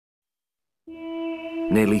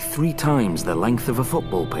nearly 3 times the length of a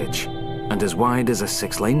football pitch and as wide as a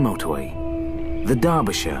 6-lane motorway. The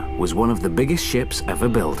Derbyshire was one of the biggest ships ever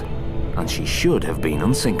built, and she should have been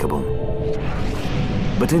unsinkable.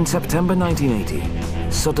 But in September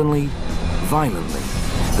 1980, suddenly, violently,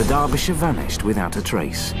 the Derbyshire vanished without a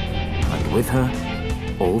trace, and with her,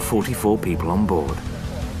 all 44 people on board.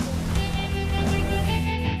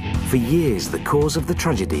 For years, the cause of the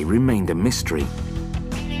tragedy remained a mystery,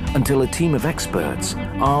 until a team of experts,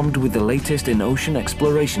 armed with the latest in ocean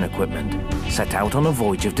exploration equipment, set out on a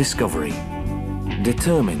voyage of discovery,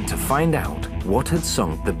 determined to find out what had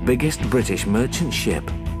sunk the biggest British merchant ship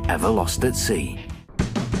ever lost at sea.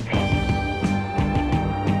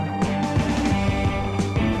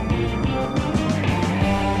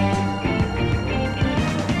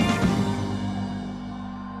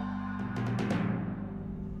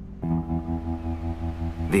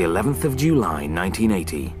 The 11th of July,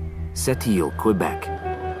 1980, Sept-Îles, Quebec.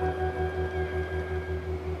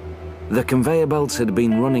 The conveyor belts had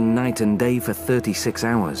been running night and day for 36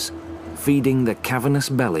 hours, feeding the cavernous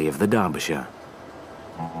belly of the Derbyshire.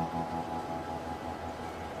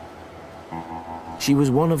 She was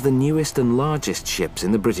one of the newest and largest ships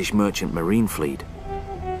in the British merchant marine fleet.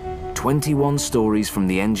 21 stories from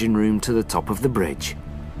the engine room to the top of the bridge,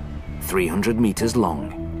 300 meters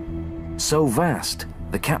long. So vast,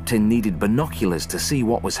 the captain needed binoculars to see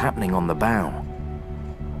what was happening on the bow.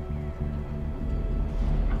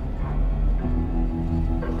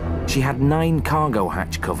 She had 9 cargo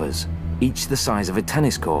hatch covers, each the size of a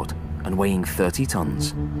tennis court and weighing 30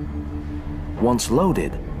 tons. Once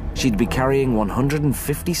loaded, she'd be carrying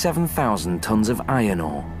 157,000 tons of iron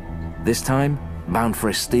ore, this time bound for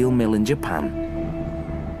a steel mill in Japan.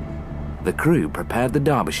 The crew prepared the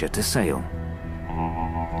Derbyshire to sail.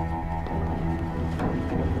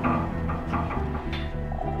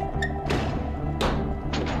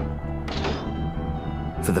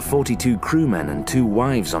 For the 42 crewmen and 2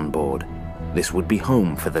 wives on board, this would be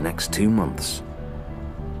home for the next 2 months.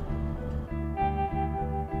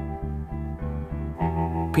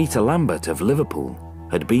 Peter Lambert of Liverpool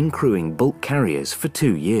had been crewing bulk carriers for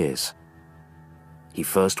 2 years. He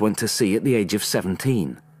first went to sea at the age of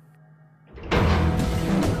 17.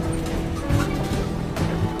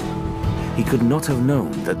 He could not have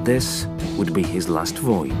known that this would be his last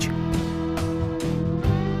voyage.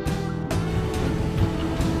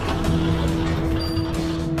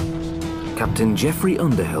 Captain Geoffrey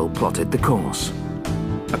Underhill plotted the course.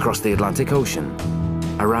 Across the Atlantic Ocean,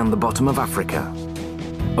 around the bottom of Africa,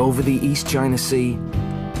 over the East China Sea,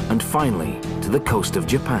 and finally to the coast of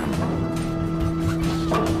Japan.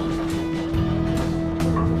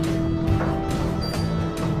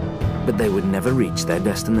 But they would never reach their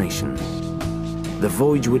destination. The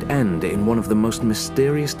voyage would end in one of the most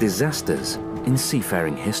mysterious disasters in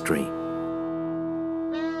seafaring history.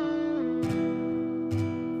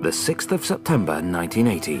 The 6th of September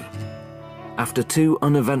 1980. After 2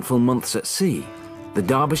 uneventful months at sea, the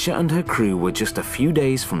Derbyshire and her crew were just a few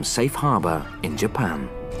days from safe harbor in Japan.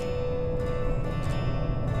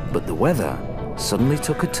 But the weather suddenly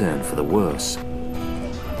took a turn for the worse.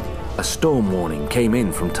 A storm warning came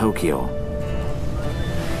in from Tokyo.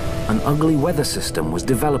 An ugly weather system was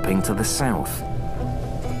developing to the south,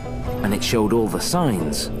 and it showed all the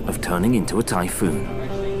signs of turning into a typhoon.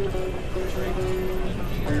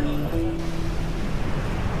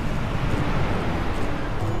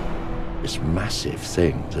 This massive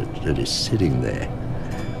thing that is sitting there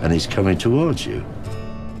and is coming towards you.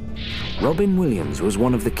 Robin Williams was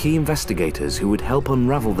one of the key investigators who would help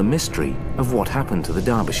unravel the mystery of what happened to the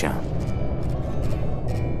Derbyshire.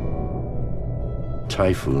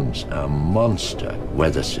 Typhoons are monster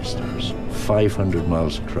weather systems, 500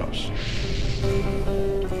 miles across.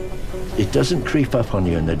 It doesn't creep up on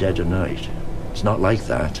you in the dead of night. It's not like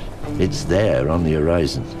that. It's there on the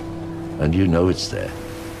horizon, and you know it's there.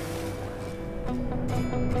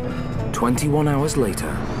 21 hours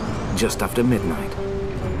later, just after midnight,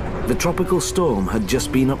 the tropical storm had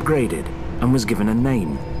just been upgraded and was given a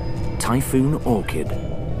name, Typhoon Orchid.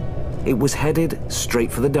 It was headed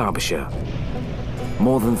straight for the Derbyshire.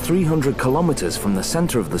 More than 300 kilometers from the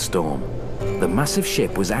center of the storm, the massive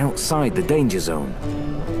ship was outside the danger zone,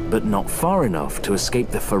 but not far enough to escape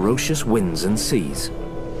the ferocious winds and seas.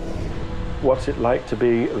 What's it like to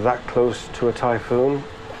be that close to a typhoon?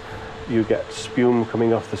 You get spume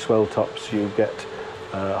coming off the swell tops, you get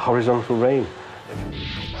horizontal rain.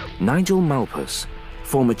 Nigel Malpas,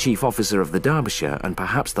 former chief officer of the Derbyshire and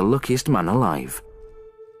perhaps the luckiest man alive.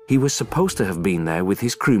 He was supposed to have been there with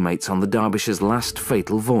his crewmates on the Derbyshire's last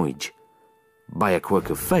fatal voyage. By a quirk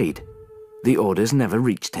of fate, the orders never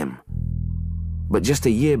reached him. but just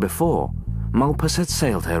a year before, Malpas had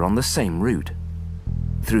sailed her on the same route.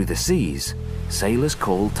 Through the seas, sailors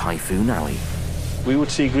called Typhoon Alley. We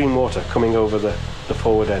would see green water coming over the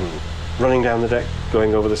forward end, running down the deck,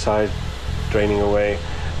 going over the side, draining away.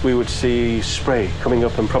 We would see spray coming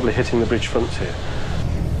up and probably hitting the bridge fronts here.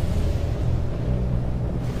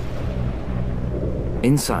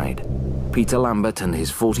 Inside, Peter Lambert and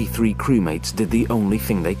his 43 crewmates did the only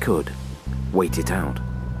thing they could: wait it out.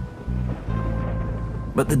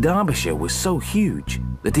 But the Derbyshire was so huge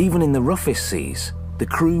that even in the roughest seas, the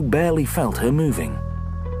crew barely felt her moving.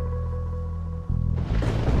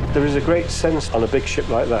 There is a great sense on a big ship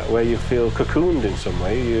like that where you feel cocooned in some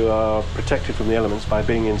way. You are protected from the elements by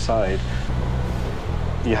being inside.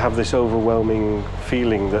 You have this overwhelming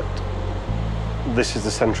feeling that this is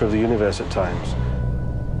the center of the universe at times.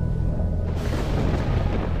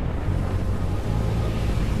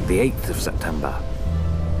 The 8th of September.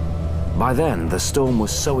 By then, the storm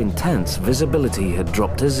was so intense, visibility had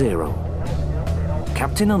dropped to 0.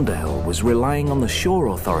 Captain Underhill was relying on the shore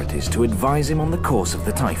authorities to advise him on the course of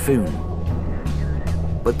the typhoon.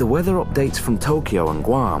 But the weather updates from Tokyo and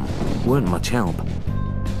Guam weren't much help.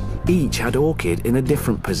 Each had Orchid in a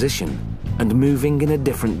different position and moving in a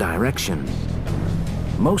different direction.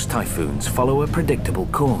 Most typhoons follow a predictable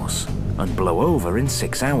course and blow over in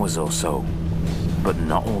 6 hours or so, but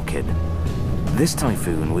not Orchid. This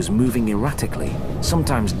typhoon was moving erratically,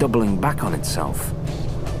 sometimes doubling back on itself.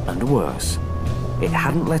 And worse, it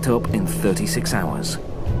hadn't let up in 36 hours.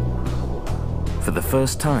 For the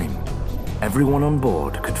first time, everyone on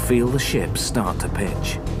board could feel the ship start to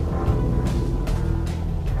pitch.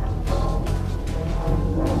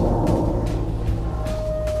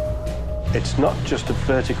 It's not just a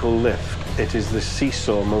vertical lift, it is the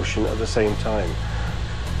seesaw motion at the same time.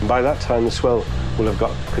 And by that time, the swell will have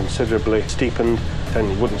got considerably steepened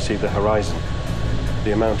and you wouldn't see the horizon.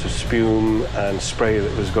 The amount of spume and spray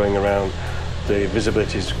that was going around, the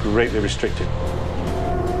visibility is greatly restricted.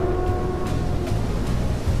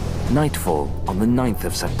 Nightfall on the 9th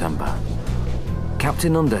of September.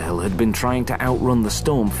 Captain Underhill had been trying to outrun the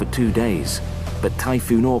storm for 2 days, but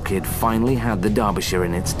Typhoon Orchid finally had the Derbyshire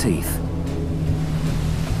in its teeth.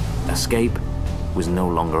 Escape was no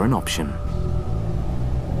longer an option.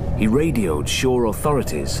 He radioed shore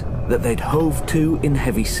authorities that they'd hove to in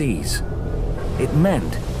heavy seas. It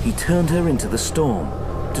meant he turned her into the storm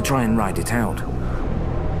to try and ride it out.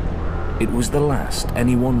 It was the last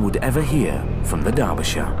anyone would ever hear from the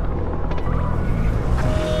Derbyshire.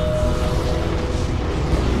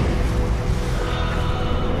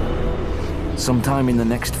 Sometime in the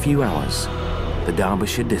next few hours, the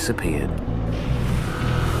Derbyshire disappeared.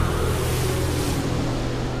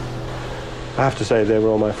 I have to say they were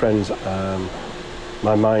all my friends.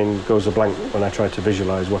 My mind goes a blank when I try to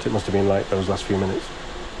visualize what it must have been like those last few minutes.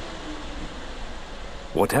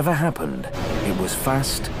 Whatever happened, it was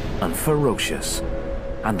fast and ferocious,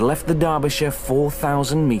 and left the Derbyshire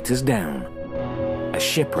 4,000 meters down, a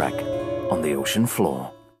shipwreck on the ocean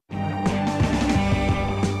floor.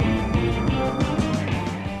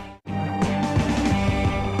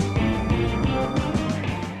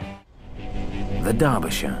 The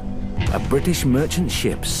Derbyshire, a British merchant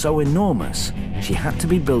ship so enormous she had to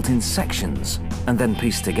be built in sections and then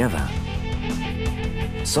pieced together.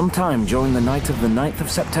 Sometime during the night of the 9th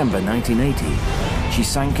of September 1980, she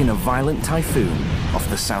sank in a violent typhoon off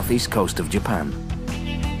the southeast coast of Japan.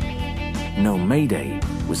 No mayday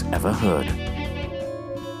was ever heard.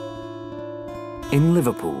 In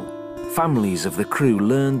Liverpool, families of the crew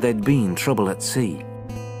learned there'd been trouble at sea.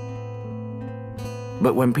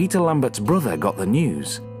 But when Peter Lambert's brother got the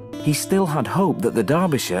news, he still had hope that the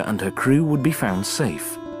Derbyshire and her crew would be found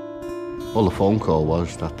safe. Well, the phone call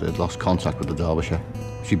was that they'd lost contact with the Derbyshire.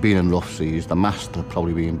 She'd been in rough seas, the mast had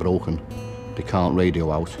probably been broken, they can't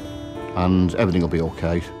radio out, and everything will be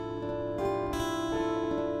okay.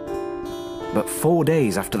 But 4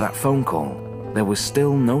 days after that phone call, there was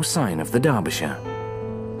still no sign of the Derbyshire.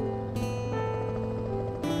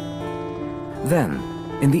 Then,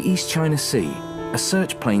 in the East China Sea, a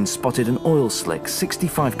search plane spotted an oil slick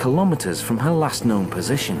 65 kilometers from her last known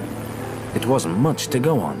position. It wasn't much to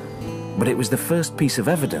go on, but it was the first piece of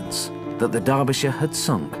evidence that the Derbyshire had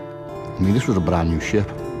sunk. I mean, this was a brand new ship,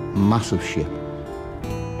 massive ship.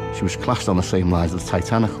 She was classed on the same lines as the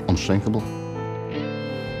Titanic, unsinkable.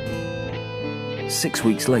 6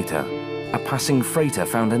 weeks later, a passing freighter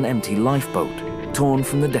found an empty lifeboat torn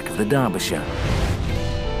from the deck of the Derbyshire.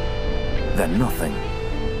 Then nothing.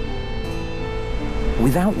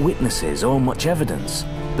 Without witnesses or much evidence,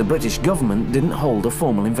 the British government didn't hold a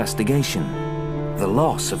formal investigation. The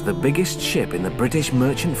loss of the biggest ship in the British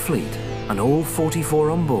merchant fleet and all 44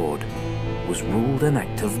 on board was ruled an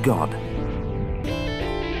act of God.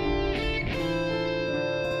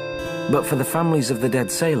 But for the families of the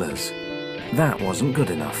dead sailors, that wasn't good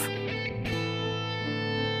enough.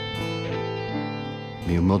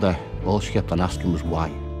 My mother, all she kept on asking was why.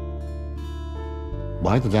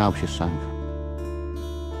 Why the Derbyshire sank?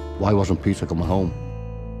 Why wasn't Peter coming home?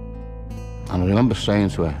 And I remember saying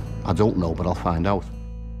to her, I don't know, but I'll find out.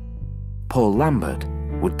 Paul Lambert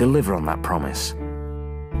would deliver on that promise.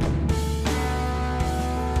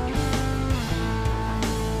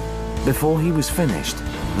 Before he was finished,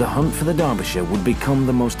 the hunt for the Derbyshire would become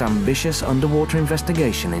the most ambitious underwater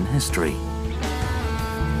investigation in history.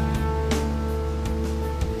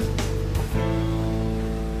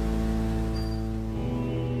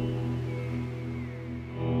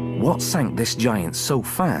 What sank this giant so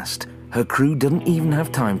fast, her crew didn't even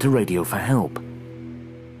have time to radio for help?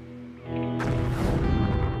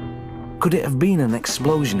 Could it have been an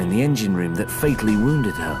explosion in the engine room that fatally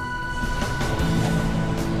wounded her?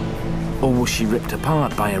 Or was she ripped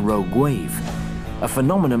apart by a rogue wave, a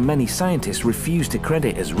phenomenon many scientists refuse to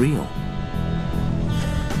credit as real?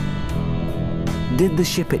 Did the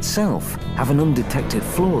ship itself have an undetected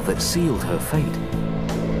flaw that sealed her fate?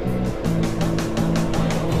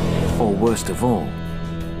 Or worst of all,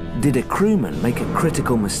 did a crewman make a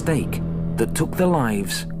critical mistake that took the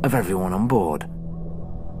lives of everyone on board?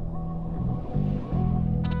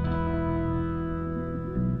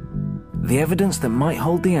 The evidence that might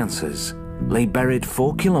hold the answers lay buried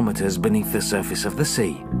 4 kilometers beneath the surface of the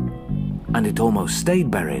sea, and it almost stayed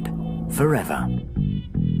buried forever.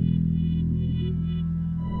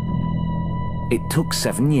 It took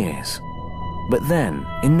 7 years, but then,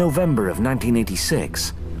 in November of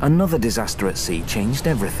 1986, another disaster at sea changed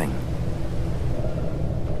everything.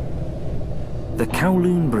 The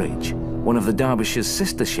Kowloon Bridge, one of the Derbyshire's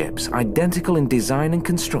sister ships, identical in design and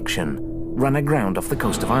construction, ran aground off the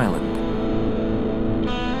coast of Ireland.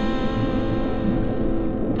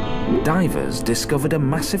 Divers discovered a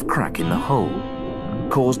massive crack in the hull,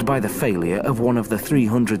 caused by the failure of one of the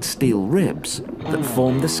 300 steel ribs that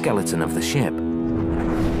formed the skeleton of the ship.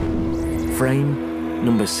 Frame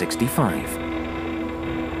number 65.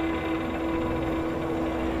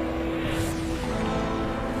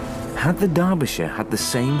 Had the Derbyshire had the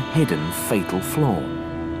same hidden fatal flaw?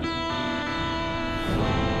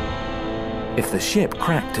 If the ship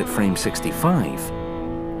cracked at frame 65,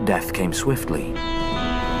 death came swiftly.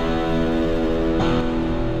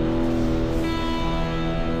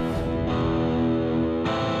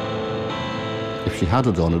 If she had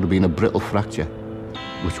done, it would have been a brittle fracture,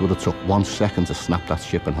 which would have took 1 second to snap that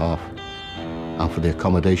ship in half, and for the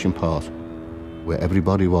accommodation part, where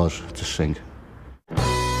everybody was, to sink.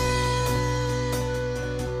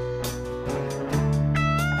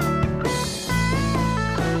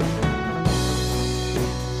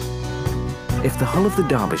 If the hull of the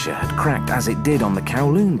Derbyshire had cracked as it did on the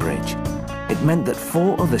Kowloon Bridge, it meant that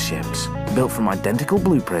 4 other ships, built from identical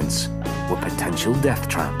blueprints, were potential death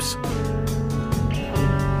traps.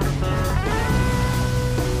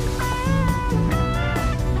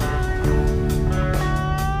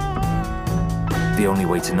 The only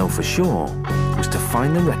way to know for sure was to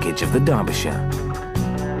find the wreckage of the Derbyshire.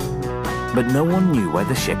 But no one knew where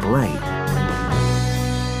the ship lay,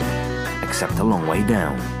 except a long way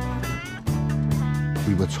down.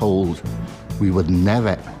 We were told we would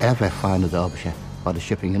never, ever find the Derbyshire by the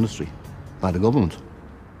shipping industry, by the government.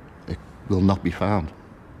 It will not be found.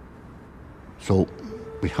 So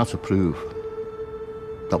we had to prove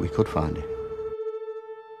that we could find it.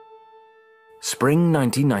 Spring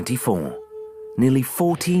 1994. Nearly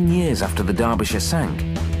 14 years after the Derbyshire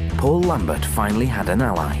sank, Paul Lambert finally had an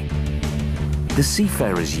ally. The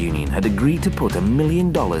Seafarers Union had agreed to put $1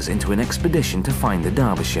 million into an expedition to find the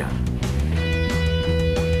Derbyshire.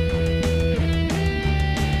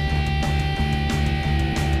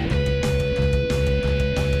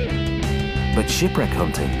 But shipwreck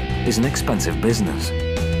hunting is an expensive business.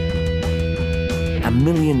 $1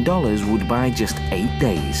 million would buy just 8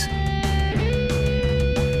 days.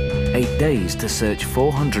 8 days to search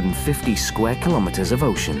 450 square kilometers of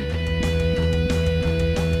ocean.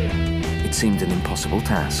 It seemed an impossible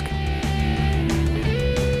task.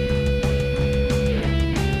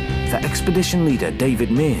 For expedition leader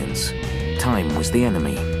David Mearns, time was the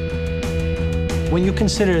enemy. When you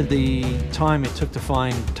consider the time it took to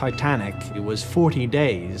find Titanic, it was 40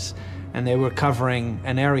 days, and they were covering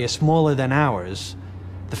an area smaller than ours.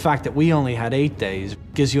 The fact that we only had 8 days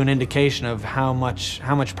gives you an indication of how much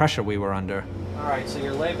pressure we were under. All right, so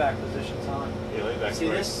your layback position's on. Yeah, layback. See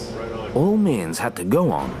this? Right on. All Mearns had to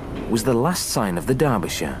go on was the last sign of the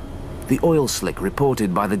Derbyshire, the oil slick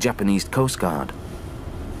reported by the Japanese Coast Guard.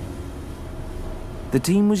 The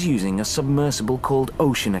team was using a submersible called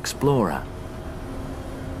Ocean Explorer.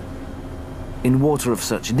 In water of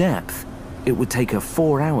such depth, it would take her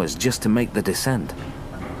 4 hours just to make the descent.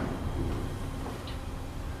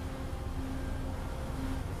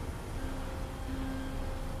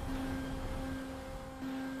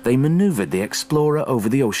 They maneuvered the Explorer over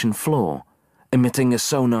the ocean floor, emitting a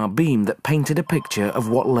sonar beam that painted a picture of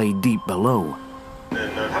what lay deep below. And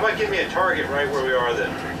how about giving me a target right where we are then?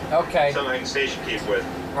 Okay. Something I can station keep with.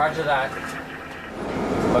 Roger that.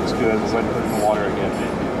 Looks good. We're going to put it in the water again.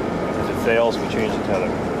 If it fails, we change the tether.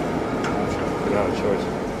 We don't have a choice.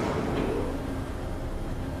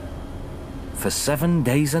 For 7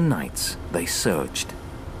 days and nights, they searched,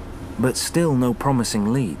 but still no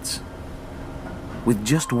promising leads. With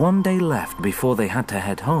just 1 day left before they had to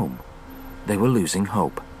head home, they were losing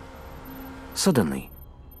hope. Suddenly,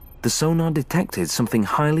 the sonar detected something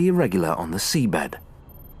highly irregular on the seabed.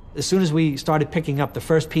 As soon as we started picking up the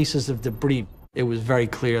first pieces of debris, it was very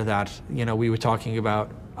clear that, we were talking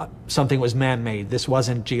about something was man-made. This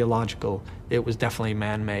wasn't geological. It was definitely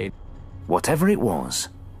man-made. Whatever it was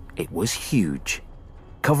huge,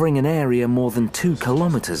 covering an area more than 2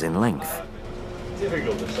 kilometers in length.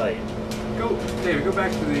 Difficult to say. David, go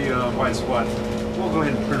back to the wide spot. We'll go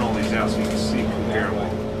ahead and print all these out so you can see comparable.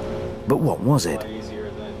 But what was it?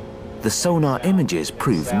 The sonar images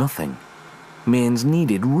proved nothing. Mearns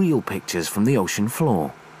needed real pictures from the ocean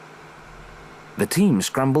floor. The team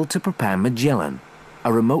scrambled to prepare Magellan,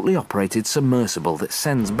 a remotely operated submersible that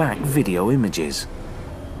sends back video images.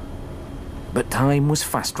 But time was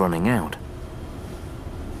fast running out.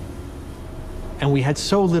 And we had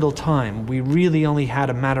so little time, we really only had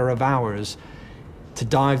a matter of hours to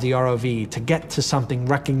dive the ROV, to get to something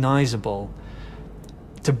recognizable,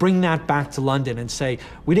 to bring that back to London and say,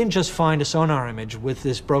 we didn't just find a sonar image with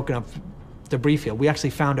this broken up debris field, we actually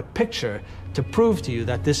found a picture to prove to you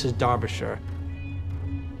that this is Derbyshire.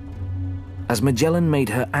 As Magellan made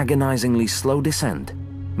her agonizingly slow descent,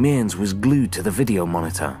 Mearns was glued to the video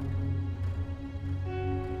monitor.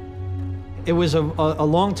 It was a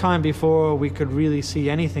long time before we could really see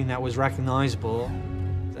anything that was recognizable.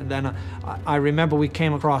 And then I remember we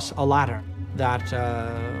came across a ladder that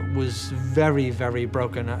was very, very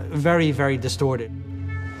broken, very, very distorted.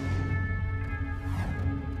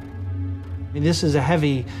 I mean, this is a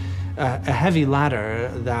heavy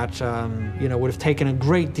ladder that would have taken a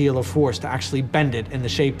great deal of force to actually bend it in the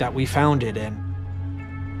shape that we found it in.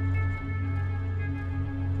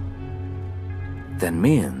 Then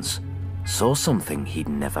Mearns saw something he'd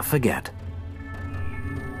never forget.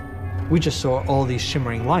 We just saw all these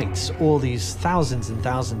shimmering lights, all these thousands and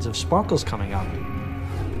thousands of sparkles coming up.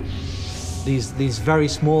 These very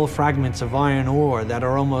small fragments of iron ore that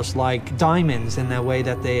are almost like diamonds in the way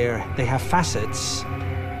that they have facets.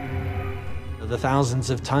 The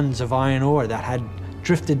thousands of tons of iron ore that had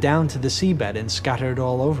drifted down to the seabed and scattered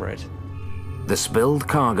all over it. The spilled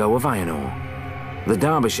cargo of iron ore. The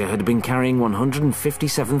Derbyshire had been carrying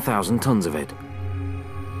 157,000 tons of it.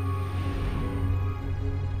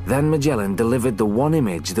 Then Magellan delivered the one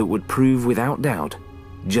image that would prove without doubt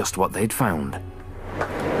just what they'd found.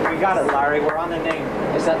 We got it, Larry. We're on the name.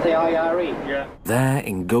 Is that the IRE? Yeah. There,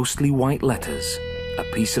 in ghostly white letters, a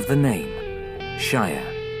piece of the name, Shire.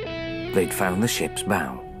 They'd found the ship's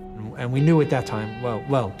bow. And we knew at that time,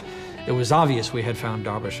 well, it was obvious we had found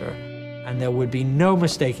Derbyshire, and there would be no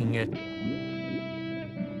mistaking it.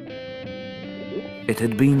 It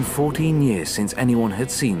had been 14 years since anyone had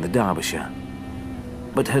seen the Derbyshire.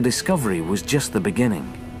 But her discovery was just the beginning.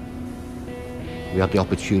 We had the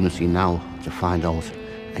opportunity now to find out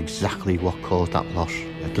exactly what caused that loss,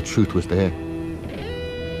 if the truth was there.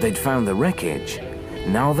 They'd found the wreckage.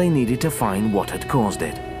 Now they needed to find what had caused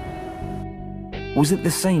it. Was it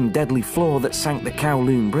the same deadly flaw that sank the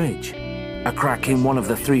Kowloon Bridge? A crack in one of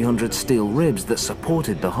the 300 steel ribs that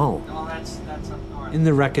supported the hull? In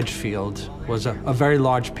the wreckage field was a very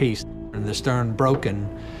large piece, and the stern broken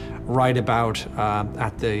right about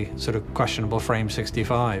at the sort of questionable frame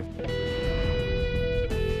 65.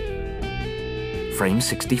 Frame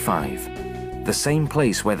 65, the same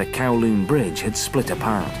place where the Kowloon Bridge had split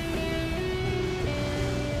apart.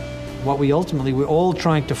 What we ultimately were all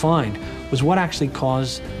trying to find was what actually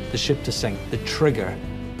caused the ship to sink, the trigger.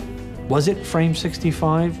 Was it frame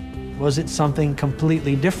 65? Was it something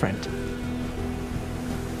completely different?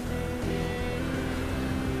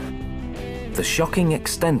 The shocking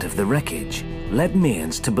extent of the wreckage led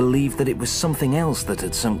Mearns to believe that it was something else that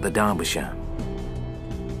had sunk the Derbyshire.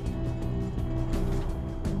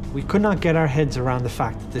 We could not get our heads around the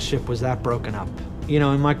fact that the ship was that broken up. You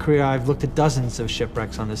know, in my career, I've looked at dozens of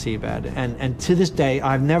shipwrecks on the seabed, and to this day,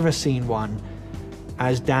 I've never seen one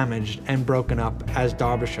as damaged and broken up as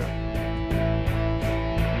Derbyshire.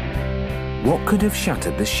 What could have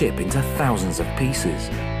shattered the ship into thousands of pieces?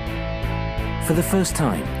 For the first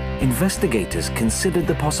time, investigators considered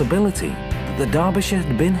the possibility that the Derbyshire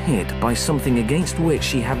had been hit by something against which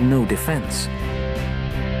she had no defense.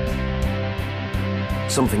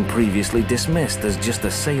 Something previously dismissed as just a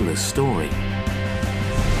sailor's story.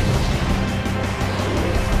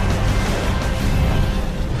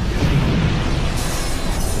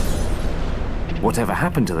 Whatever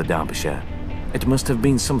happened to the Derbyshire, it must have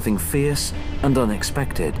been something fierce and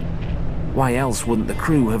unexpected. Why else wouldn't the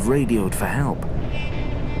crew have radioed for help?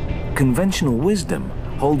 Conventional wisdom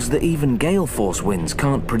holds that even gale force winds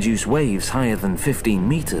can't produce waves higher than 15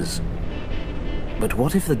 meters. But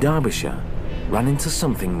what if the Derbyshire ran into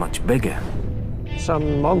something much bigger?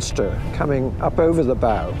 Some monster coming up over the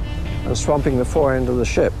bow and swamping the fore end of the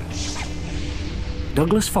ship.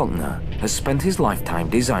 Douglas Faulkner has spent his lifetime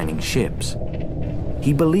designing ships.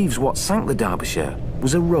 He believes what sank the Derbyshire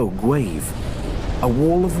was a rogue wave, a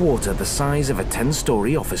wall of water the size of a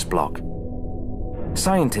 10-story office block.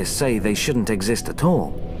 Scientists say they shouldn't exist at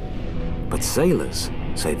all, but sailors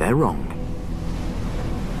say they're wrong.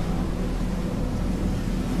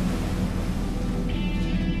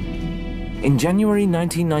 In January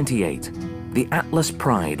 1998, the Atlas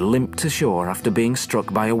Pride limped to shore after being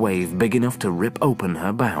struck by a wave big enough to rip open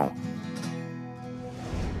her bow.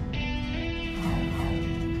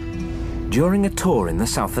 During a tour in the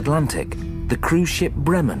South Atlantic, the cruise ship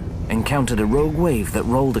Bremen encountered a rogue wave that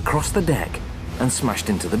rolled across the deck and smashed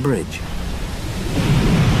into the bridge.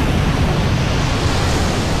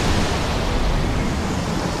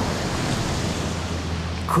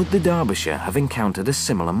 Could the Derbyshire have encountered a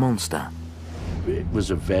similar monster? It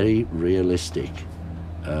was a very realistic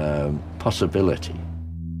possibility.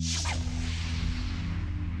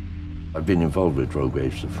 I've been involved with rogue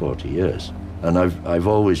waves for 40 years, and I've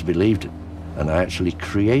always believed it. And I actually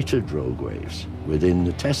created rogue waves within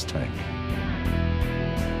the test tank.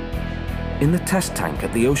 In the test tank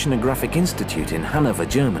at the Oceanographic Institute in Hanover,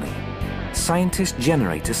 Germany, scientists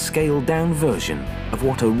generate a scaled-down version of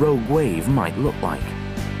what a rogue wave might look like.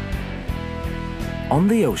 On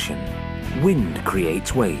the ocean, wind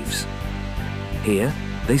creates waves. Here,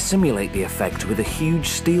 they simulate the effect with a huge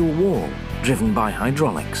steel wall driven by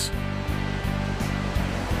hydraulics.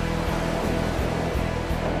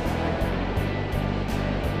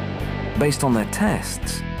 Based on their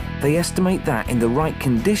tests, they estimate that in the right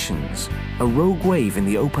conditions, a rogue wave in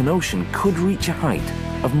the open ocean could reach a height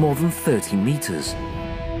of more than 30 meters.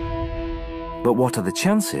 But what are the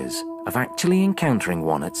chances of actually encountering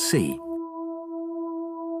one at sea?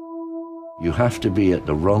 You have to be at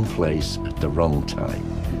the wrong place at the wrong time.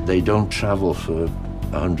 They don't travel for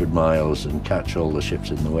 100 miles and catch all the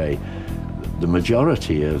ships in the way. The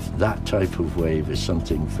majority of that type of wave is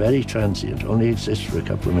something very transient, only exists for a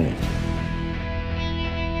couple of minutes.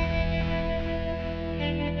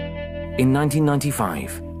 In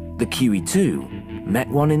 1995, the QE2 met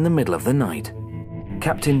one in the middle of the night.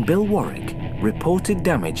 Captain Bill Warwick reported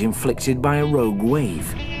damage inflicted by a rogue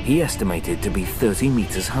wave he estimated to be 30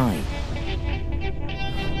 meters high.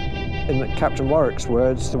 In Captain Warwick's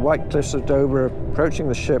words, the White Cliffs of Dover approaching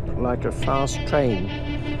the ship like a fast train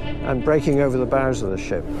and breaking over the bows of the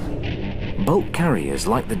ship. Bulk carriers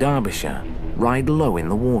like the Derbyshire ride low in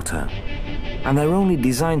the water, and they're only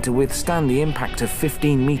designed to withstand the impact of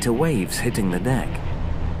 15-meter waves hitting the deck.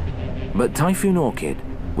 But Typhoon Orchid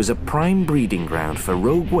was a prime breeding ground for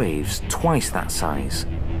rogue waves twice that size.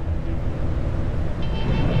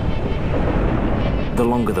 The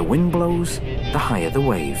longer the wind blows, the higher the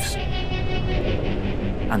waves.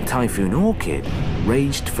 And Typhoon Orchid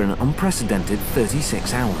raged for an unprecedented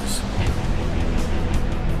 36 hours.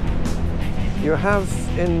 You have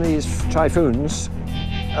in these typhoons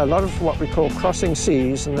a lot of what we call crossing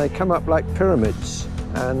seas, and they come up like pyramids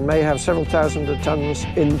and may have several thousand of tons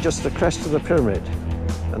in just the crest of the pyramid,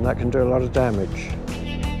 and that can do a lot of damage.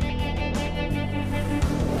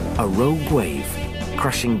 A rogue wave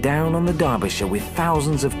crashing down on the Derbyshire with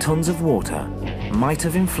thousands of tons of water might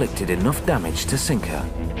have inflicted enough damage to sink her.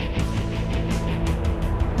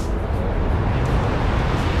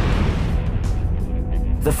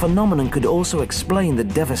 The phenomenon could also explain the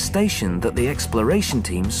devastation that the exploration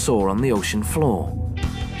teams saw on the ocean floor.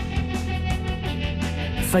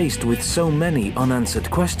 Faced with so many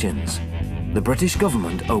unanswered questions, the British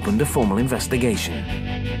government opened a formal investigation.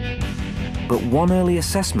 But one early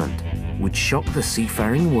assessment would shock the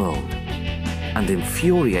seafaring world and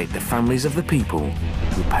infuriate the families of the people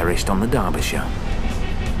who perished on the Derbyshire.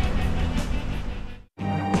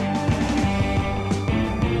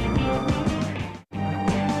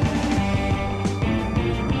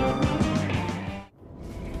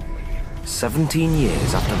 17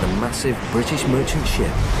 years after the massive British merchant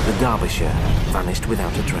ship, the Derbyshire, vanished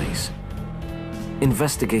without a trace.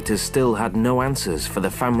 Investigators still had no answers for the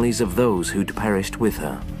families of those who'd perished with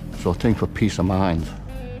her. So I think for peace of mind,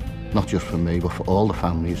 not just for me, but for all the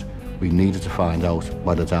families, we needed to find out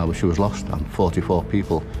why the Derbyshire was lost, and 44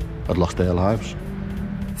 people had lost their lives.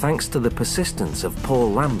 Thanks to the persistence of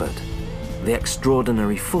Paul Lambert, the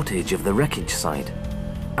extraordinary footage of the wreckage site,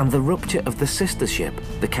 and the rupture of the sister ship,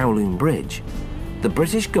 the Kowloon Bridge, the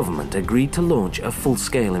British government agreed to launch a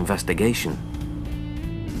full-scale investigation.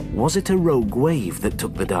 Was it a rogue wave that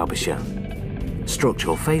took the Derbyshire?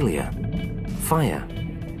 Structural failure? Fire?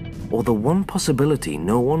 Or the one possibility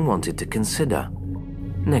no one wanted to consider?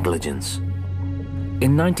 Negligence.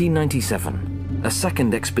 In 1997, a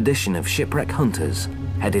second expedition of shipwreck hunters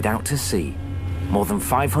headed out to sea, more than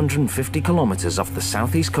 550 kilometers off the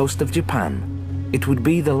southeast coast of Japan. It would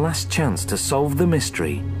be the last chance to solve the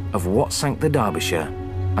mystery of what sank the Derbyshire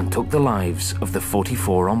and took the lives of the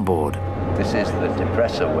 44 on board. This is the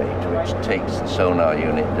depressor weight which takes the sonar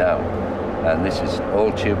unit down, and this is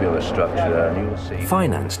all tubular structure, and you'll see.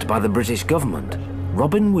 Financed by the British government,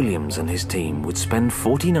 Robin Williams and his team would spend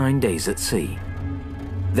 49 days at sea.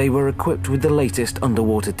 They were equipped with the latest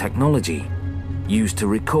underwater technology, used to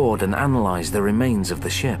record and analyze the remains of the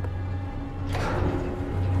ship.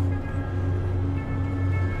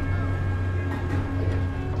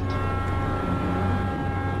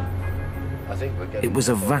 It was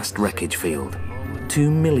a vast wreckage field,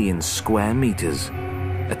 2 million square meters,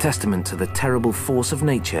 a testament to the terrible force of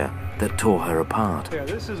nature that tore her apart. Yeah,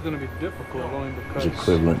 this is going to be difficult only because it's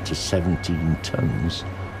equivalent to 17 tons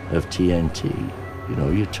of TNT. You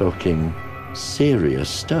know, you're talking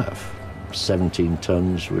serious stuff. 17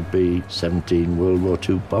 tons would be 17 World War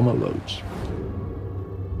II bomber loads.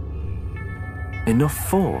 Enough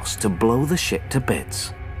force to blow the ship to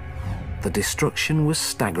bits. The destruction was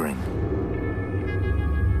staggering.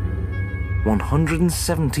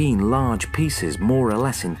 117 large pieces more or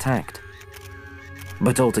less intact.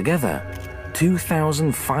 But altogether,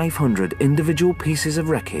 2,500 individual pieces of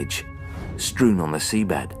wreckage strewn on the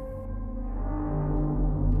seabed.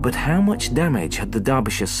 But how much damage had the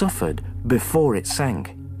Derbyshire suffered before it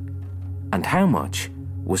sank? And how much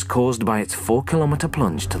was caused by its 4-kilometer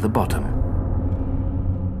plunge to the bottom?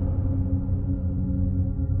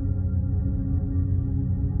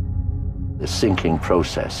 The sinking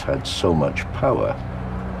process had so much power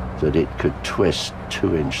that it could twist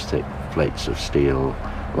 2-inch thick plates of steel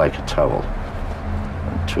like a towel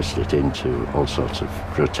and twist it into all sorts of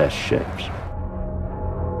grotesque shapes.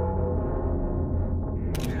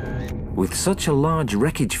 With such a large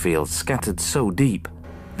wreckage field scattered so deep,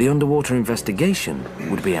 the underwater investigation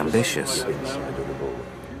would be ambitious.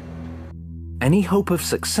 Any hope of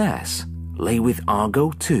success lay with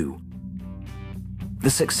Argo 2, the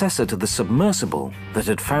successor to the submersible that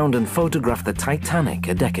had found and photographed the Titanic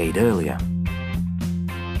a decade earlier.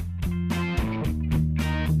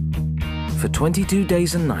 For 22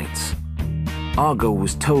 days and nights, Argo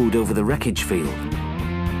was towed over the wreckage field,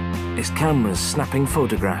 its cameras snapping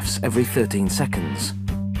photographs every 13 seconds.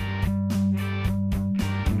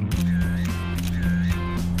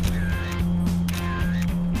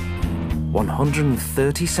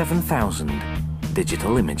 $137,000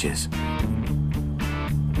 digital images.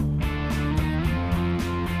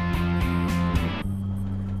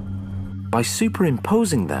 By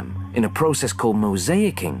superimposing them in a process called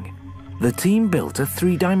mosaicing, the team built a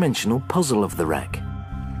 3-dimensional puzzle of the wreck.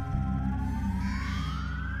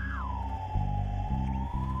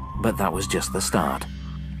 But that was just the start.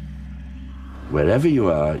 Wherever you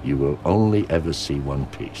are, you will only ever see one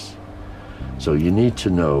piece. So you need to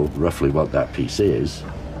know roughly what that piece is.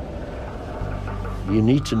 You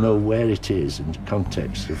need to know where it is in the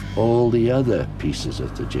context of all the other pieces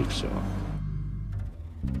of the jigsaw.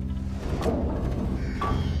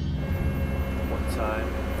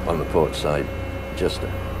 On the port side, just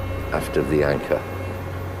aft of the anchor,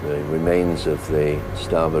 the remains of the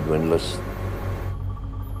starboard windlass.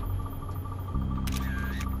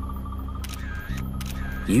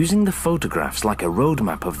 Using the photographs like a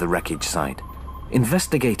roadmap of the wreckage site,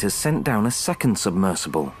 investigators sent down a second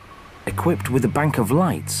submersible, equipped with a bank of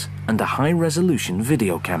lights and a high-resolution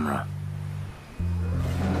video camera.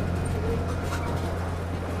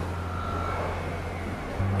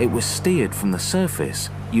 It was steered from the surface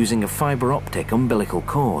using a fiber optic umbilical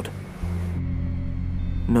cord.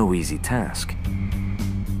 No easy task.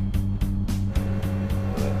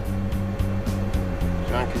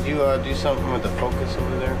 John, could you do something with the focus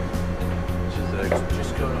over there?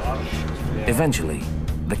 Just go to options. Eventually,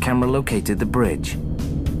 the camera located the bridge,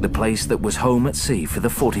 The place that was home at sea for the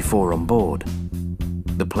 44 on board.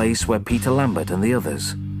 The place where Peter Lambert and the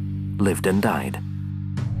others lived and died.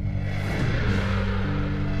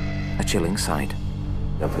 A chilling sight.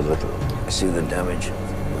 Have a look, see the damage,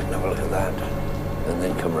 have a look at that, and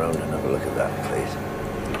then come around and have a look at that,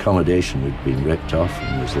 please. The accommodation had been ripped off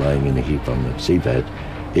and was lying in a heap on the seabed.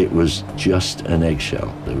 It was just an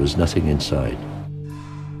eggshell. There was nothing inside.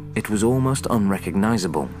 It was almost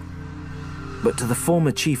unrecognizable. But to the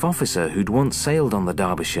former chief officer who'd once sailed on the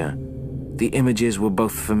Derbyshire, the images were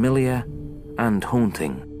both familiar and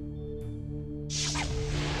haunting.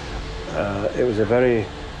 It was a very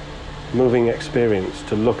moving experience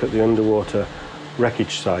to look at the underwater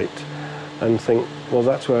wreckage site and think, well,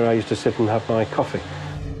 that's where I used to sit and have my coffee.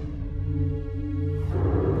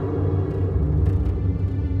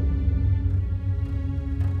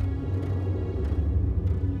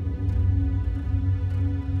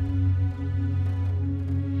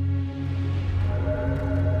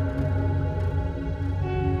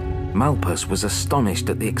 Malpas was astonished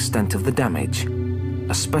at the extent of the damage,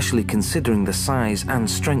 especially considering the size and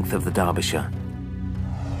strength of the Derbyshire.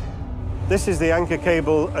 This is the anchor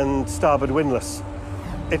cable and starboard windlass.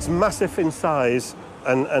 It's massive in size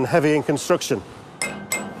and heavy in construction.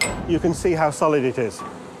 You can see how solid it is,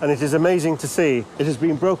 and it is amazing to see it has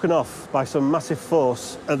been broken off by some massive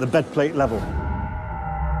force at the bed plate level.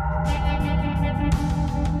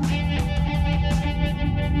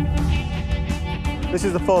 This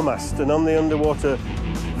is the foremast, and on the underwater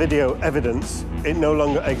video evidence, it no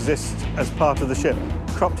longer exists as part of the ship.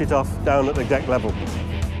 Cropped it off down at the deck level.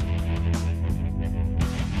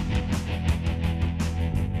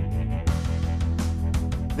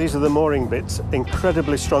 These are the mooring bits,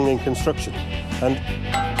 incredibly strong in construction, and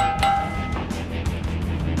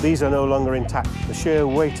these are no longer intact. The sheer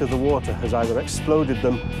weight of the water has either exploded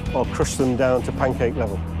them or crushed them down to pancake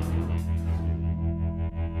level.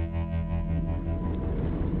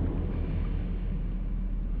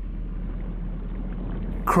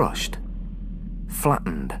 Crushed,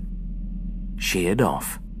 flattened, sheared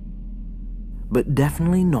off, but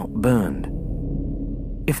definitely not burned.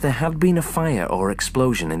 If there had been a fire or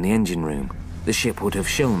explosion in the engine room, the ship would have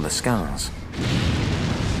shown the scars.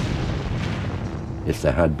 If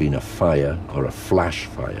there had been a fire, or a flash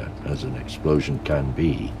fire, as an explosion can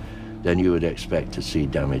be, then you would expect to see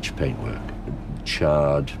damaged paintwork,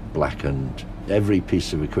 charred, blackened. Every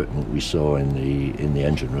piece of equipment we saw in the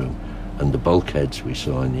engine room, and the bulkheads we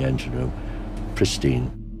saw in the engine room,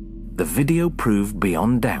 pristine. The video proved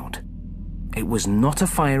beyond doubt. It was not a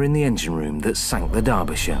fire in the engine room that sank the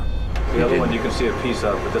Derbyshire. The other one you can see a piece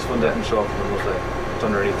of, but this one didn't show up. It was like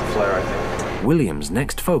underneath the flare, I think. Williams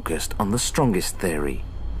next focused on the strongest theory,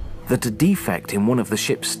 that a defect in one of the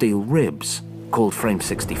ship's steel ribs, called frame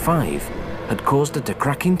 65, had caused it to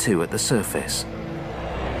crack in two at the surface.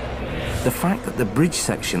 The fact that the bridge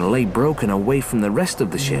section lay broken away from the rest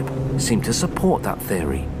of the ship seemed to support that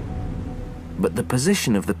theory. But the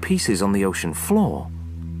position of the pieces on the ocean floor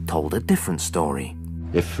told a different story.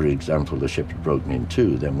 If, for example, the ship had broken in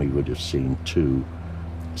two, then we would have seen two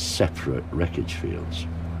separate wreckage fields,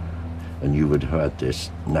 and you would have had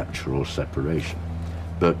this natural separation.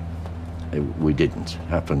 But we didn't. It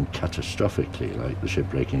happened catastrophically, like the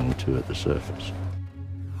ship breaking in two at the surface.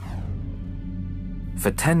 For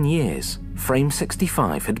 10 years, frame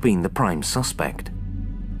 65 had been the prime suspect.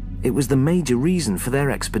 It was the major reason for their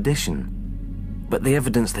expedition, but the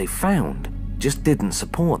evidence they found just didn't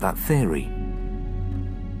support that theory.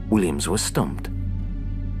 Williams was stumped.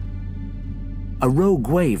 A rogue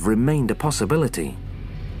wave remained a possibility,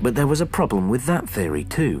 but there was a problem with that theory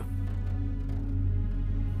too.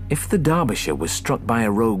 If the Derbyshire was struck by a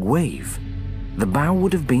rogue wave, the bow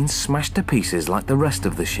would have been smashed to pieces like the rest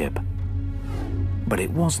of the ship. But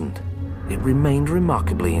it wasn't. It remained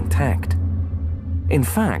remarkably intact. In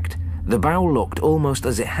fact, the bow looked almost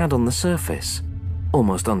as it had on the surface,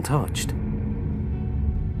 almost untouched.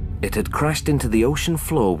 It had crashed into the ocean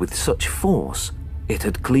floor with such force, it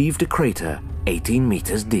had cleaved a crater 18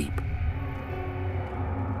 meters deep.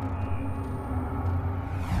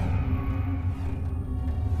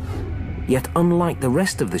 Yet unlike the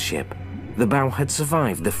rest of the ship, the bow had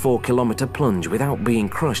survived the 4-kilometer plunge without being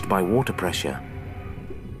crushed by water pressure.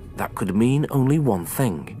 That could mean only one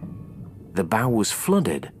thing. The bow was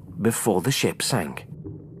flooded before the ship sank.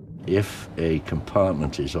 If a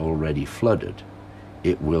compartment is already flooded,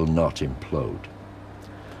 it will not implode.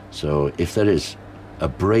 So if there is a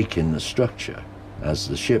break in the structure, as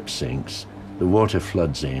the ship sinks, the water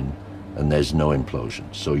floods in and there's no implosion.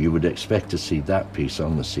 So you would expect to see that piece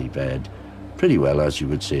on the seabed pretty well as you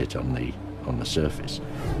would see it on on the surface.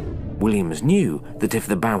 Williams knew that if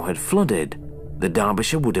the bow had flooded, the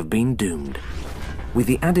Derbyshire would have been doomed. With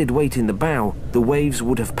the added weight in the bow, the waves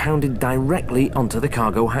would have pounded directly onto the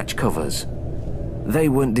cargo hatch covers. They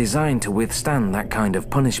weren't designed to withstand that kind of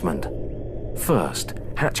punishment. First,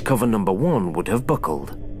 hatch cover number 1 would have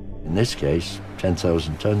buckled. In this case,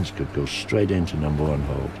 10,000 tons could go straight into number 1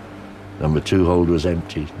 hold. Number 2 hold was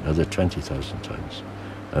empty, another 20,000 tons.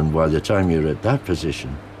 And by the time you're at that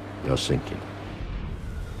position, you're sinking.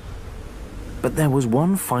 But there was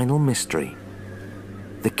one final mystery.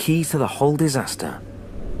 The key to the whole disaster.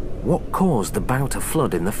 What caused the bow to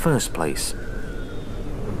flood in the first place?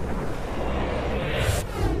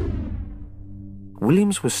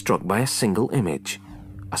 Williams was struck by a single image,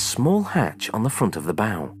 a small hatch on the front of the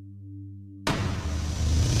bow.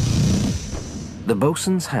 The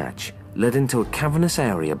bosun's hatch led into a cavernous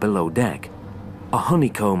area below deck, a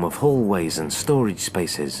honeycomb of hallways and storage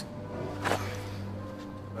spaces.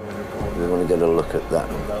 We want to get a look at that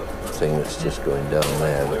thing that's just going down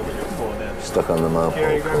there, stuck on the marble.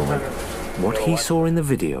 What he saw in the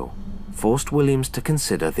video forced Williams to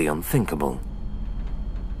consider the unthinkable.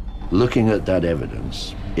 Looking at that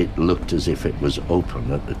evidence, it looked as if it was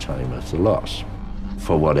open at the time of the loss,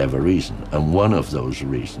 for whatever reason, and one of those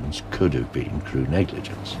reasons could have been crew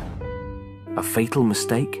negligence. A fatal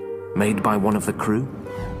mistake made by one of the crew?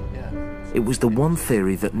 It was the one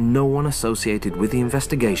theory that no one associated with the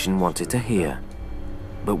investigation wanted to hear.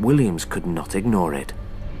 But Williams could not ignore it.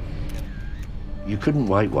 You couldn't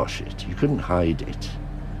whitewash it, you couldn't hide it,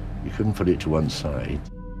 you couldn't put it to one side.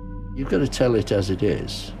 You've got to tell it as it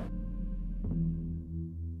is.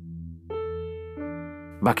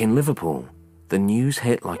 Back in Liverpool, the news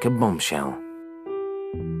hit like a bombshell.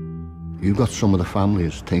 You've got some of the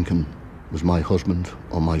families thinking, was my husband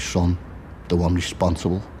or my son the one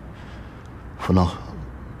responsible for not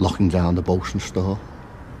locking down the bosun's store,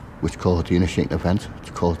 which caused the initiating event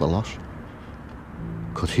to cause the loss?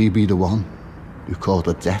 Could he be the one who caused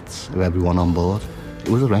the deaths of everyone on board? It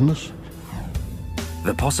was horrendous.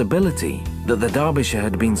 The possibility that the Derbyshire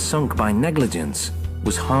had been sunk by negligence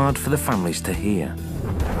was hard for the families to hear.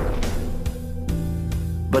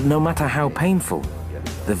 But no matter how painful,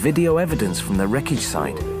 the video evidence from the wreckage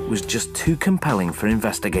site was just too compelling for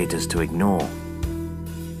investigators to ignore.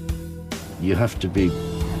 You have to be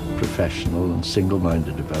professional and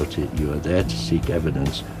single-minded about it. You are there to seek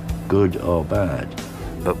evidence, good or bad.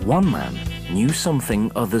 But one man knew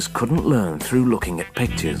something others couldn't learn through looking at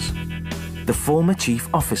pictures. The former chief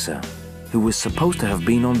officer, who was supposed to have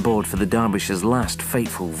been on board for the Derbyshire's last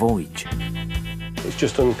fateful voyage. It's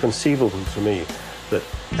just inconceivable to me that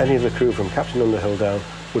any of the crew from Captain Underhill down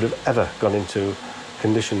would have ever gone into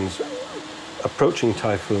conditions approaching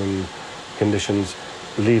typhoon conditions,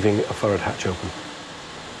 leaving a forward hatch open.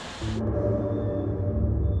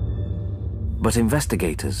 But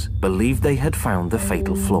investigators believed they had found the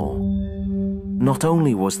fatal flaw. Not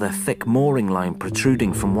only was there thick mooring line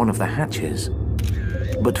protruding from one of the hatches,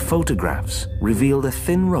 but photographs revealed a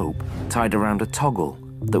thin rope tied around a toggle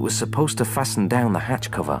that was supposed to fasten down the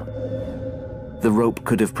hatch cover. The rope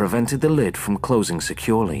could have prevented the lid from closing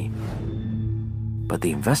securely. But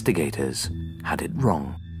the investigators had it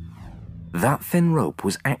wrong. That thin rope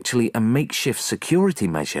was actually a makeshift security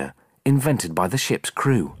measure invented by the ship's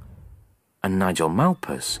crew, and Nigel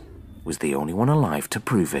Malpas was the only one alive to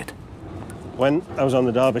prove it. When I was on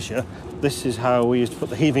the Derbyshire, this is how we used to put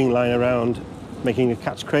the heaving line around, making a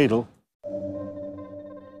cat's cradle.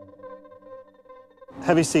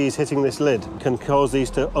 Heavy seas hitting this lid can cause these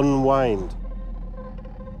to unwind.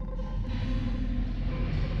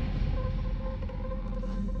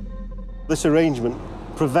 This arrangement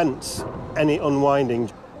prevents any unwinding.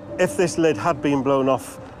 If this lid had been blown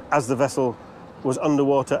off as the vessel was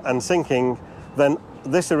underwater and sinking, then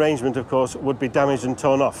this arrangement, of course, would be damaged and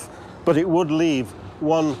torn off. But it would leave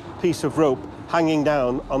one piece of rope hanging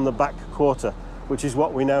down on the back quarter, which is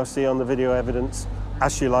what we now see on the video evidence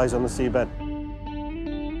as she lies on the seabed.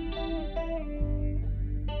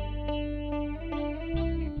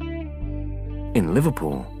 In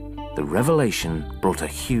Liverpool, the revelation brought a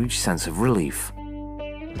huge sense of relief.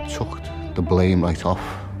 It took the blame right off,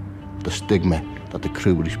 the stigma that the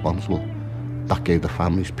crew were responsible. That gave the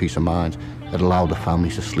families peace of mind. It allowed the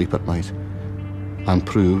families to sleep at night and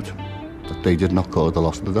proved that they did not cause the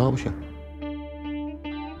loss of the Derbyshire.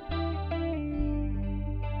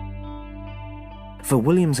 For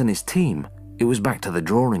Williams and his team, it was back to the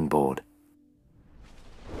drawing board.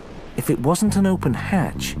 If it wasn't an open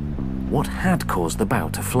hatch, what had caused the bow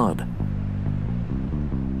to flood?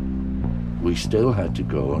 We still had to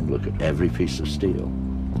go and look at every piece of steel.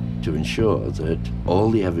 to ensure that all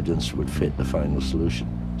the evidence would fit the final solution.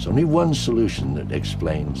 There's only one solution that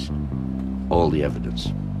explains all the evidence,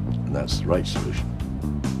 and that's the right solution.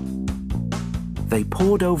 They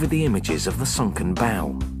pored over the images of the sunken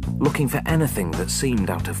bow, looking for anything that seemed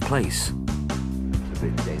out of place.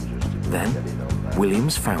 Then,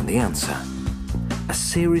 Williams found the answer. A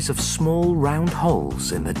series of small round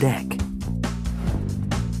holes in the deck.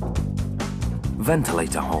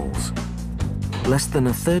 Ventilator holes. Less than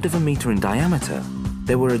 1/3 of a metre in diameter,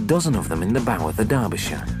 there were a dozen of them in the bow of the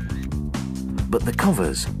Derbyshire. But the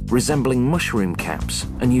covers, resembling mushroom caps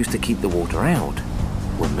and used to keep the water out,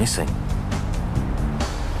 were missing.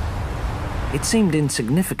 It seemed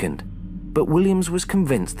insignificant, but Williams was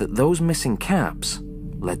convinced that those missing caps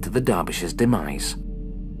led to the Derbyshire's demise.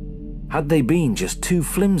 Had they been just too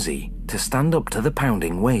flimsy to stand up to the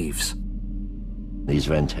pounding waves? These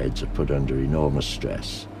vent heads are put under enormous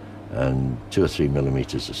stress, and 2 or 3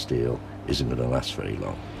 millimeters of steel isn't going to last very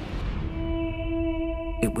long.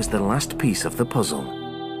 It was the last piece of the puzzle.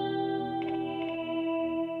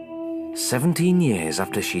 17 years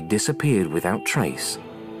after she disappeared without trace,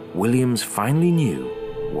 Williams finally knew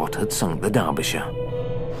what had sunk the Derbyshire.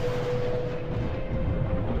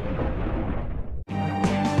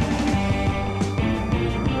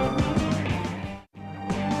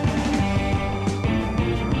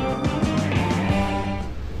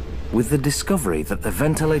 With the discovery that the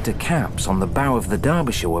ventilator caps on the bow of the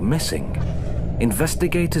Derbyshire were missing,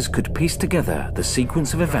 investigators could piece together the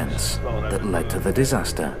sequence of events that led to the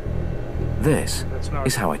disaster. This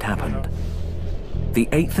is how it happened. The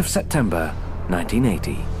 8th of September,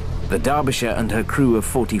 1980. The Derbyshire and her crew of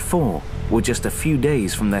 44 were just a few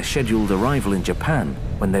days from their scheduled arrival in Japan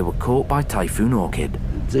when they were caught by Typhoon Orchid.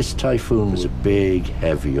 This typhoon was a big,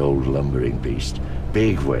 heavy, old lumbering beast.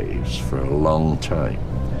 Big waves for a long time.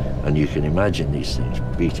 And you can imagine these things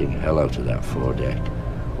beating hell out of that foredeck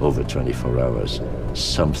over 24 hours.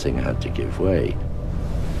 Something had to give way.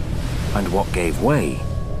 And what gave way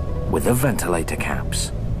were the ventilator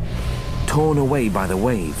caps. Torn away by the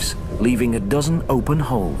waves, leaving a dozen open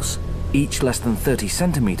holes, each less than 30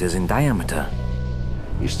 centimeters in diameter.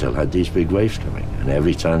 You still had these big waves coming, and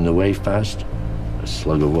every time the wave passed, a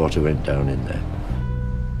slug of water went down in there.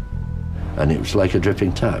 And it was like a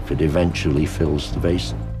dripping tap. It eventually fills the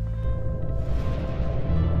basin.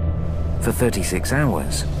 For 36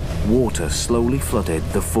 hours, water slowly flooded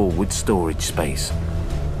the forward storage space.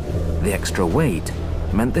 The extra weight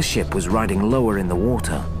meant the ship was riding lower in the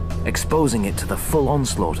water, exposing it to the full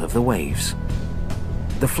onslaught of the waves.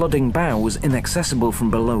 The flooding bow was inaccessible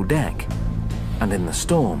from below deck, and in the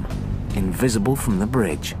storm, invisible from the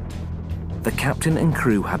bridge. The captain and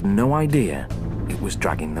crew had no idea it was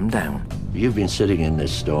dragging them down. You've been sitting in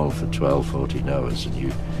this storm for 12, 14 hours, and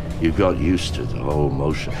you got used to the whole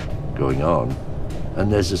motion going on,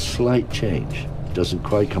 and there's a slight change. It doesn't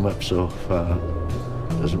quite come up so far,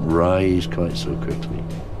 doesn't rise quite so quickly.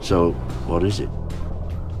 So what is it?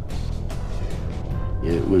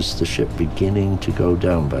 It was the ship beginning to go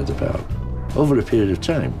down by the bow. Over a period of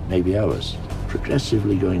time, maybe hours,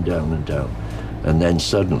 progressively going down and down. And then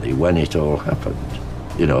suddenly, when it all happened,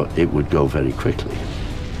 you know, it would go very quickly.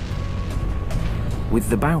 With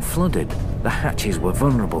the bow flooded, the hatches were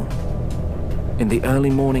vulnerable. In the early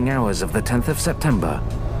morning hours of the 10th of September,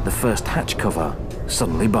 the first hatch cover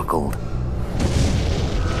suddenly buckled.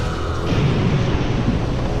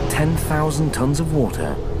 10,000 tons of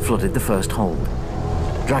water flooded the first hold,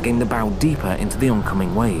 dragging the bow deeper into the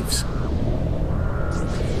oncoming waves.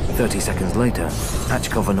 30 seconds later, hatch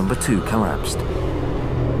cover number 2 collapsed.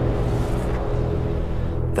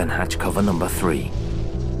 Then hatch cover number 3.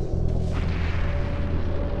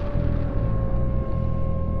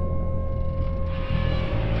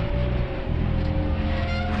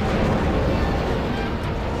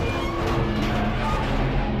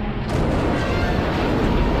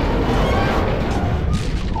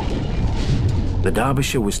 The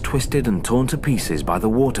Derbyshire was twisted and torn to pieces by the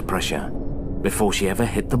water pressure before she ever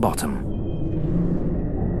hit the bottom.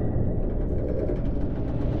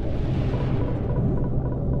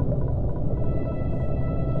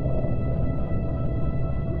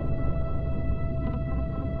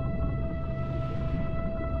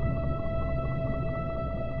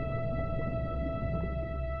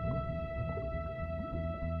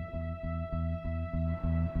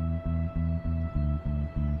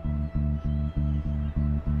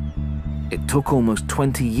 It took almost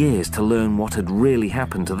 20 years to learn what had really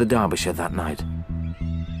happened to the Derbyshire that night.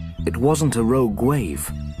 It wasn't a rogue wave,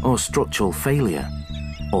 or structural failure,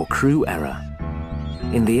 or crew error.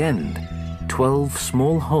 In the end, 12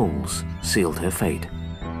 small holes sealed her fate.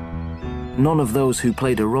 none of those who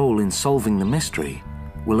played a role in solving the mystery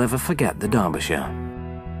will ever forget the Derbyshire.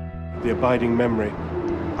 The abiding memory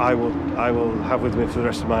I will have with me for the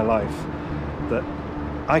rest of my life, that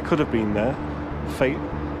I could have been there. Fate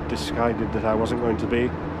decided that I wasn't going to be,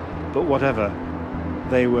 but whatever.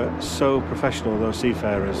 They were so professional, those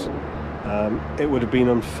seafarers. It would have been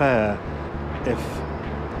unfair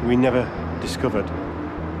if we never discovered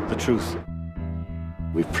the truth.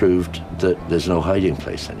 We've proved that there's no hiding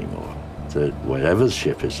place anymore, that wherever the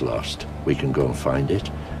ship is lost, we can go and find it,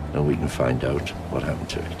 and we can find out what happened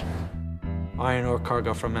to it. Iron ore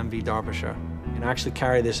cargo from MV Derbyshire. And I actually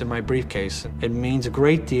carry this in my briefcase. It means a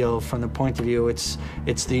great deal from the point of view it's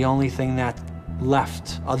the only thing that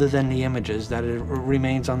left, other than the images, that it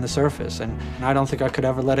remains on the surface. And I don't think I could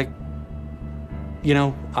ever let it, you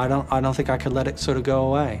know, I don't think I could let it sort of go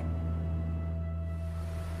away.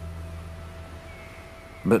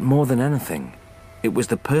 But more than anything, it was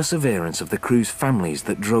the perseverance of the crew's families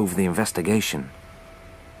that drove the investigation.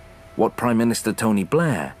 What Prime Minister Tony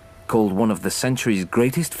Blair called one of the century's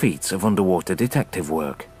greatest feats of underwater detective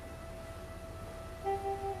work.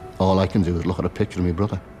 All I can do is look at a picture of my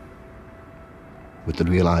brother with the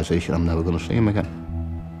realisation I'm never going to see him again.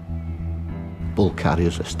 Bulk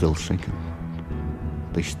carriers are still sinking.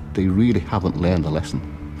 They really haven't learned a lesson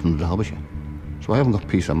from the Derbyshire. So I haven't got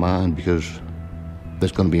peace of mind, because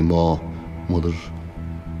there's going to be more mothers,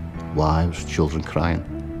 wives, children crying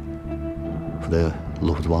for their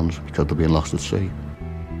loved ones because they're being lost at sea.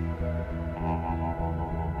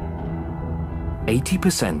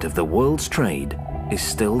 80% of the world's trade is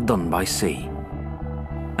still done by sea.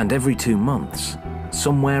 And every 2 months,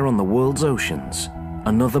 somewhere on the world's oceans,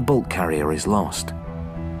 another bulk carrier is lost.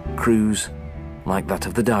 Crews like that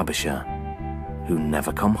of the Derbyshire, who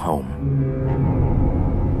never come home.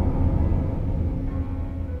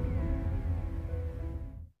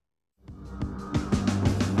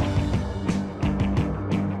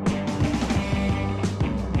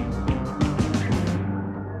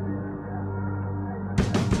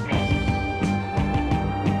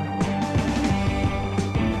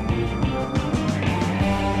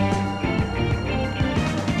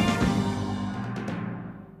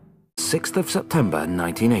 September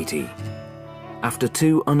 1980. After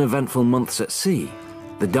 2 uneventful months at sea,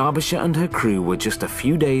 the Derbyshire and her crew were just a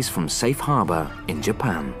few days from safe harbour in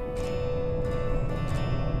Japan.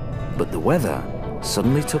 But the weather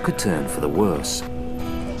suddenly took a turn for the worse.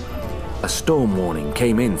 A storm warning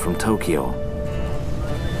came in from Tokyo.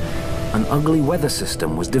 An ugly weather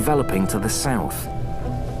system was developing to the south,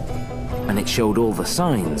 and it showed all the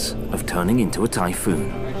signs of turning into a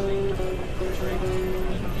typhoon.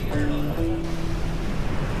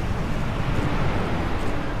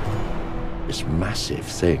 This massive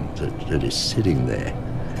thing that is sitting there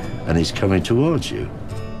and is coming towards you.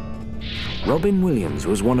 Robin Williams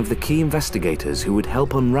was one of the key investigators who would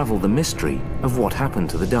help unravel the mystery of what happened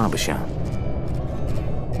to the Derbyshire.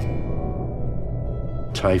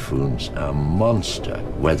 Typhoons are monster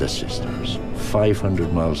weather systems,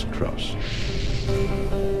 500 miles across.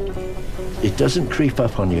 It doesn't creep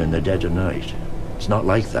up on you in the dead of night. It's not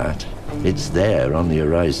like that. It's there on the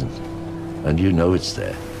horizon, and you know it's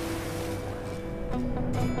there.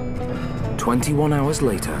 21 hours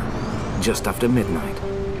later, just after midnight,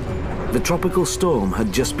 the tropical storm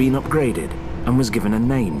had just been upgraded and was given a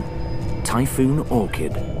name, Typhoon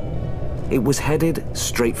Orchid. It was headed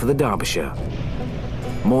straight for the Derbyshire.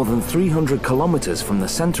 More than 300 kilometers from the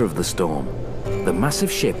center of the storm, the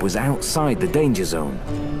massive ship was outside the danger zone,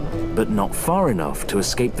 but not far enough to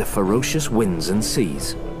escape the ferocious winds and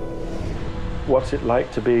seas. What's it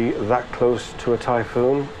like to be that close to a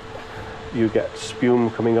typhoon? You get spume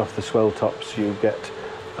coming off the swell tops, you get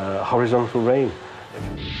horizontal rain.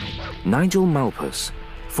 Nigel Malpas,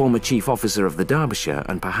 former chief officer of the Derbyshire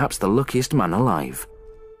and perhaps the luckiest man alive.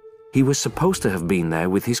 He was supposed to have been there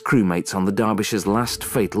with his crewmates on the Derbyshire's last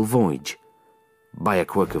fatal voyage. By a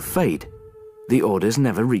quirk of fate, the orders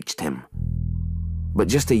never reached him. But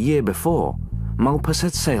just a year before, Malpas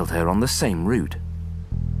had sailed her on the same route.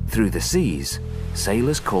 Through the seas,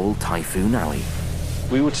 sailors called Typhoon Alley.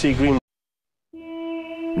 We would see green.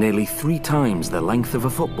 Nearly 3 times the length of a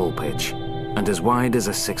football pitch and as wide as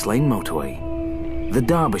a 6-lane motorway. The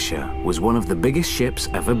Derbyshire was one of the biggest ships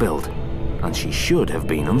ever built, and she should have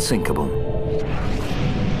been unsinkable.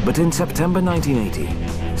 But in September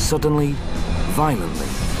 1980, suddenly, violently,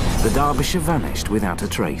 the Derbyshire vanished without a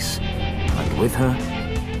trace, and with her,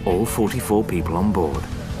 all 44 people on board.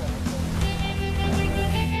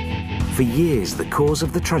 For years, the cause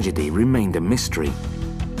of the tragedy remained a mystery.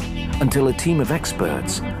 until a team of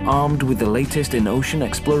experts, armed with the latest in ocean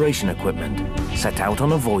exploration equipment, set out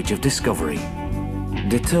on a voyage of discovery,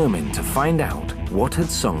 determined to find out what had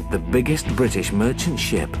sunk the biggest British merchant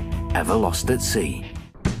ship ever lost at sea.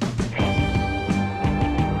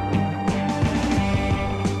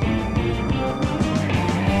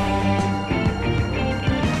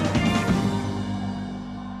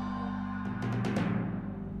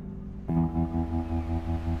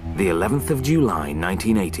 The 11th of July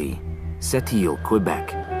 1980, Sept-Îles,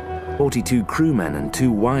 Quebec. 42 crewmen and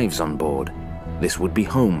 2 wives on board. This would be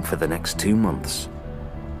home for the next 2 months.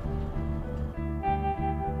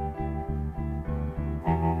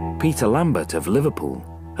 Peter Lambert of Liverpool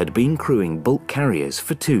had been crewing bulk carriers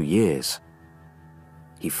for 2 years.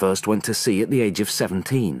 He first went to sea at the age of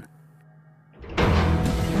 17.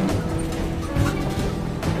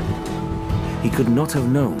 He could not have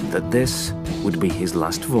known that this would be his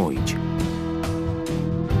last voyage.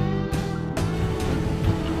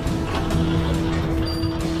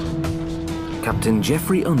 Captain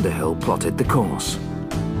Geoffrey Underhill plotted the course.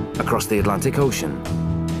 Across the Atlantic Ocean,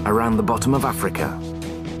 around the bottom of Africa,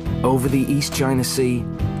 over the East China Sea,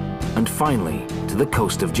 and finally to the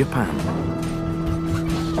coast of Japan.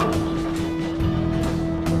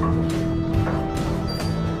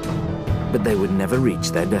 But they would never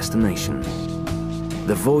reach their destination.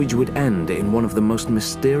 The voyage would end in one of the most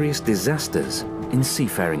mysterious disasters in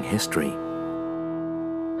seafaring history.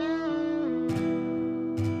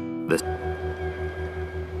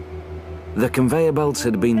 The conveyor belts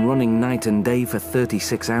had been running night and day for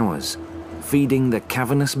 36 hours, feeding the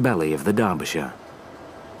cavernous belly of the Derbyshire.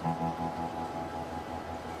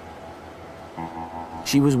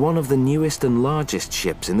 She was one of the newest and largest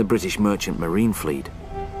ships in the British Merchant Marine Fleet.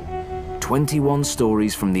 21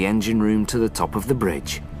 stories from the engine room to the top of the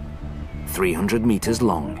bridge, 300 meters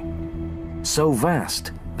long. So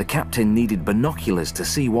vast, the captain needed binoculars to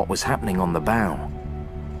see what was happening on the bow.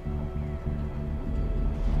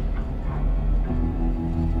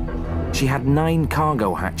 She had 9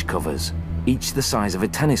 cargo hatch covers, each the size of a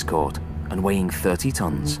tennis court and weighing 30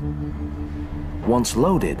 tons. Once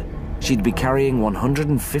loaded, she'd be carrying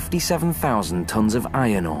 157,000 tons of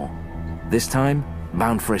iron ore, this time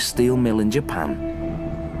bound for a steel mill in Japan.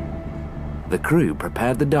 The crew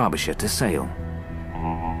prepared the Derbyshire to sail.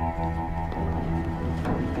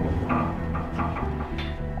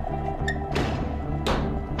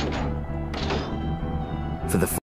 For the